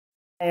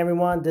Hey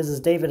everyone, this is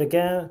David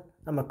again.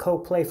 I'm a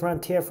co-play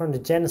frontier from the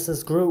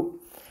Genesis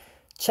group.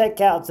 Check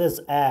out this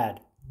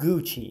ad,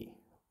 Gucci.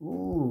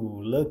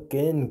 Ooh,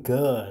 looking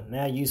good.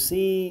 Now you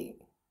see,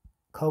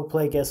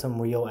 co-play gets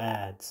some real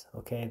ads.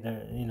 Okay,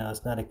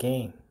 it's not a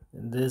game.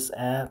 This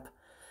app,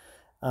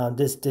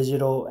 this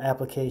digital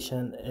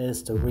application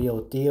is the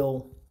real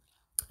deal.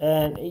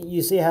 And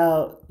you see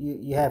how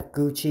you have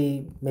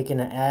Gucci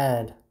making an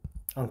ad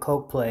on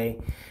Coke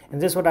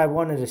and this is what I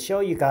wanted to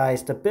show you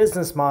guys, the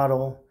business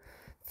model.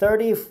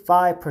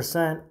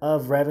 35%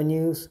 of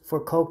revenues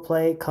for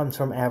Coke comes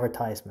from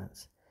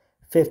advertisements.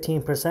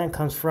 15%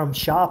 comes from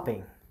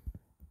shopping.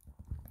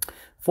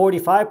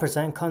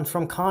 45% comes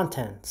from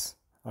contents.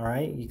 All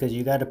right, because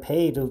you got to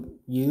pay to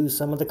use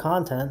some of the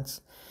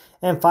contents.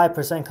 And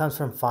 5% comes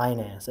from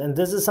finance. And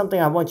this is something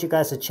I want you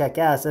guys to check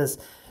out. It says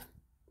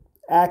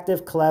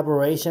active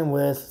collaboration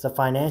with the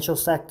financial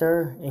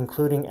sector,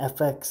 including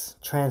FX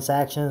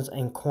transactions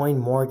and coin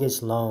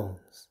mortgage loans.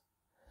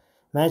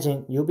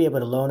 Imagine you'll be able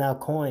to loan out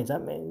coins. I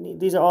mean,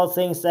 these are all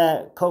things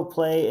that Coke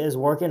is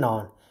working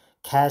on.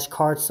 Cash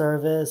card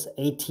service,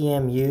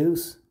 ATM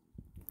use,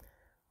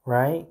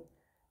 right?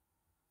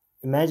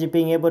 Imagine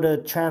being able to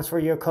transfer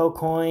your Coke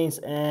coins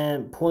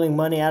and pulling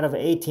money out of an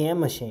ATM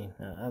machine.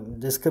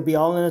 This could be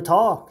all in the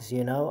talks,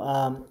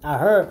 I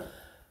heard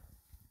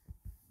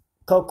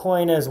Coke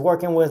is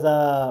working with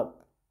a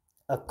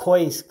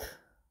KOK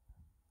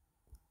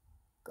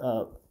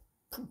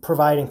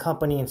providing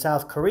company in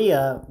South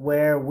Korea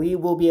where we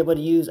will be able to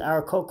use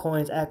our Coke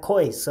coins at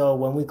KOK. So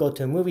when we go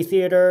to a movie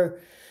theater,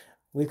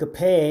 we could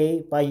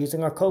pay by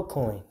using our Coke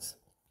coins.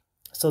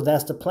 So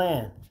that's the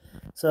plan.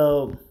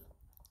 So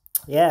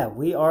yeah,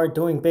 we are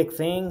doing big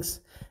things.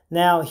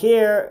 Now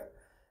here,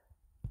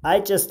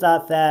 I just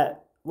thought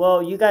that,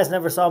 well, you guys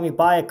never saw me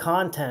buy a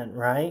content,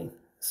 right?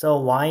 So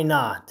why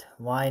not?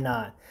 Why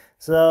not?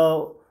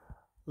 So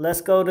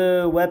let's go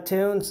to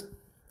Webtoons.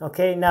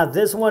 Okay, now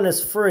this one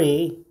is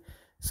free.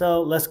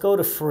 So let's go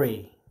to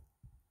free.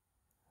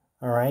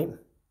 All right.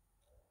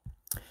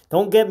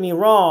 Don't get me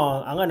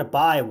wrong. I'm going to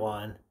buy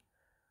one.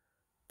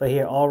 But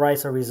here, all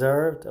rights are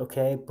reserved.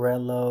 Okay,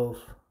 bread loaf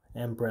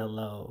and bread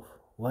loaf.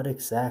 What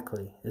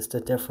exactly is the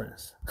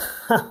difference?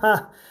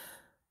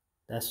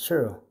 That's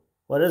true.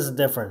 What is the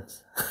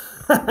difference?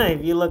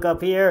 If you look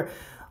up here,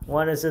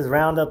 one is just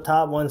round up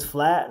top, one's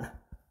flat.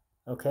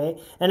 Okay,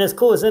 and it's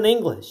cool. It's in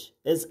English.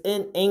 It's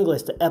in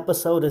English. The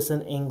episode is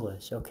in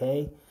English.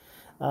 Okay.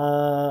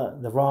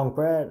 The wrong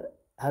bread.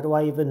 How do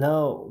I even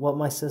know what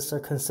my sister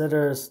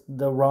considers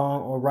the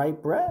wrong or right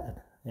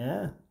bread?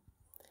 Yeah.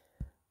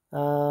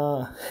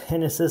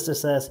 And his sister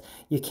says,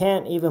 you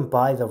can't even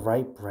buy the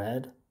right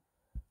bread.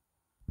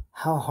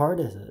 How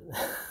hard is it?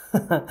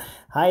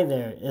 Hi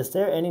there. Is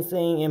there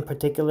anything in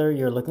particular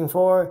you're looking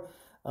for?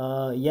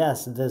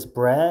 Yes, this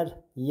bread.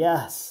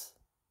 Yes.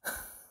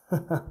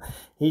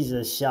 He's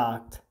just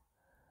shocked.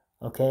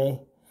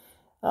 Okay.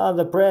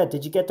 The bread.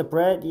 Did you get the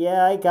bread?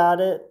 Yeah, I got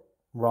it.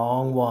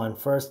 Wrong one.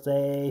 First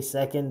day,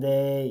 second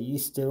day, you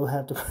still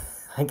have to.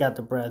 I got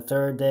the bread.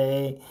 Third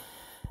day.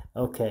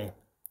 Okay.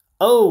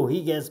 Oh,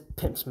 he gets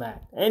pimp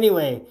smacked.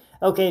 Anyway,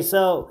 okay,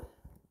 so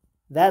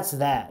that's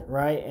that,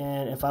 right?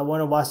 And if I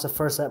want to watch the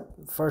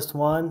first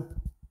one,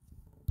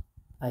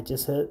 I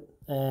just hit,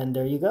 and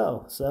there you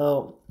go.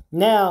 So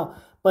now,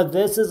 but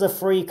this is a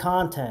free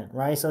content,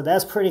 right? So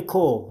that's pretty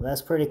cool.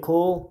 That's pretty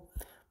cool.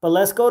 But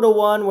let's go to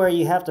one where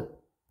you have to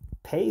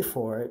pay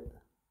for it.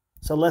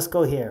 So let's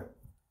go here.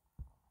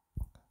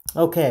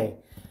 Okay,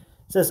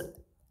 it says,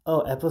 oh,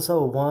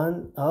 episode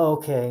 1. Oh,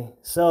 okay,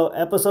 so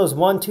episodes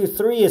 1, 2,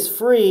 3 is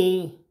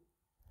free.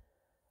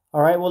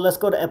 All right, well, let's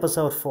go to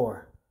episode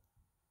 4.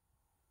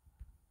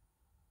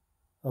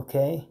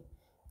 Okay.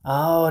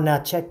 Oh, now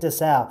check this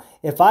out.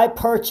 If I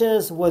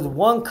purchase with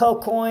one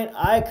Coke coin,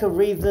 I could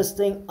read this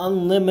thing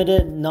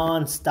unlimited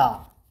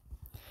nonstop.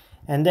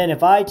 And then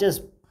if I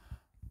just,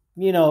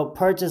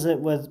 purchase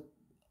it with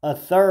a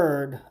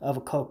third of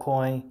a Coke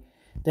coin,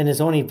 then it's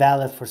only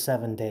valid for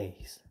 7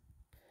 days.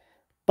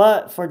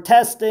 But for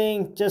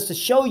testing, just to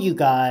show you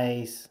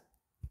guys,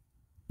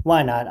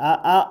 why not?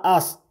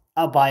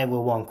 I'll buy it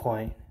with one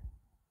coin.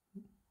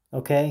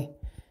 Okay?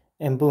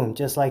 And boom,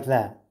 just like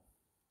that.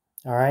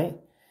 All right?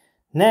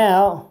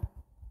 Now,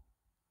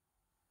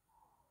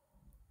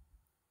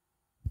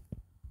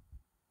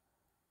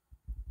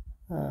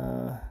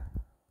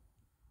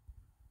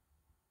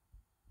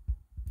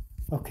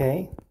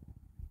 okay.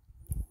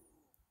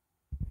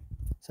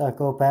 So I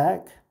go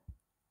back.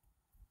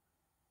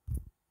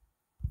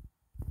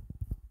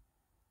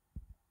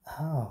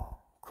 Oh,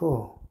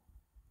 cool.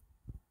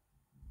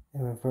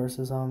 It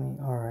reverses on me.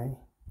 All right.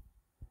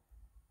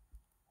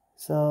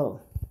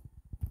 So,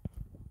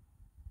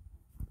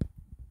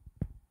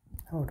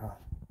 hold on.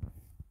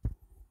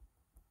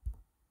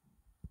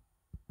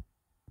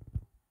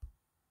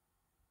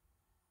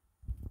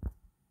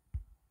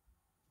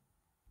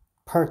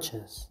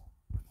 Purchase.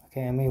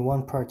 Okay, I made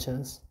one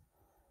purchase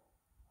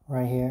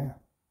right here.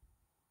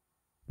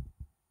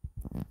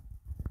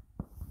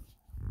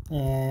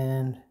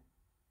 And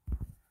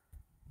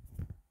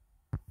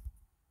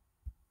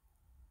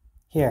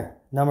Here,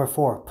 number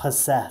 4,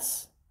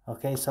 possess.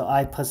 Okay, so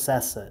I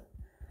possess it.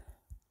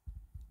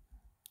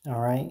 All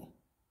right.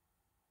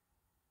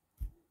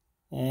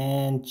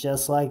 And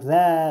just like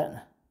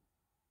that,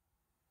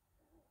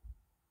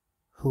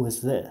 who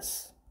is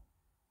this?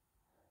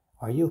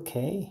 Are you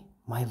okay?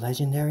 My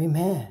legendary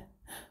man.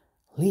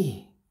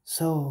 Lee,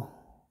 so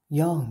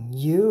young,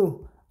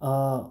 you,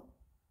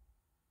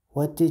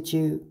 what did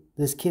you,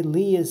 this kid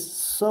Lee is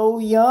so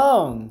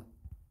young.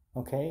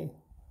 Okay.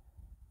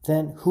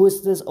 Then who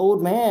is this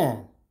old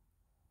man?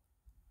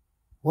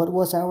 What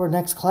was our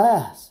next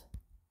class?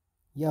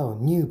 Yo,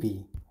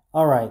 newbie.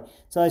 All right.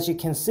 So as you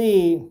can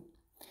see,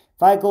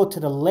 if I go to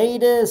the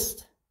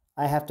latest,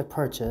 I have to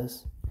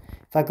purchase.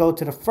 If I go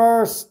to the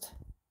first,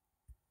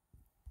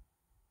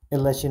 it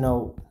lets you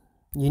know,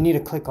 you need to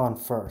click on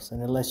first,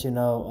 and it lets you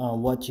know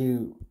what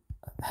you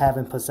have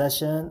in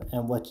possession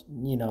and what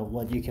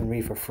you can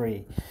read for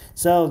free.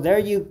 So there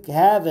you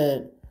have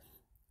it.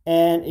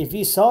 And if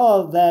you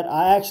saw that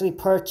I actually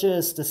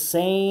purchased the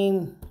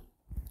same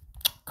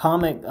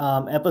comic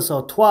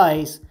episode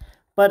twice,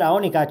 but I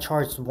only got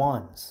charged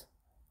once.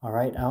 All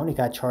right, I only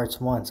got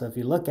charged once. So if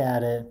you look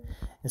at it,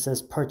 it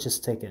says purchase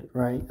ticket,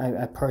 right?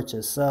 I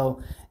purchased.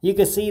 So you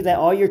can see that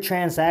all your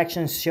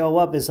transactions show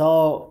up, is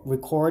all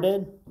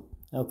recorded,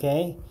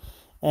 okay?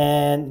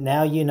 And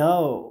now you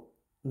know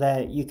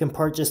that you can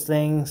purchase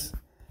things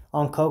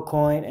on KOK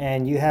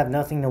and you have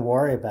nothing to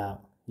worry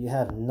about. You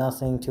have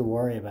nothing to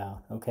worry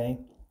about, okay?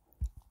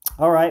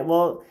 All right,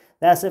 well,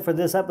 that's it for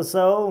this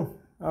episode.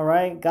 All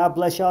right, God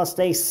bless y'all.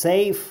 Stay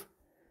safe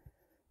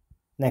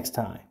next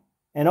time.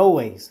 And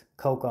always,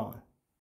 KOK on.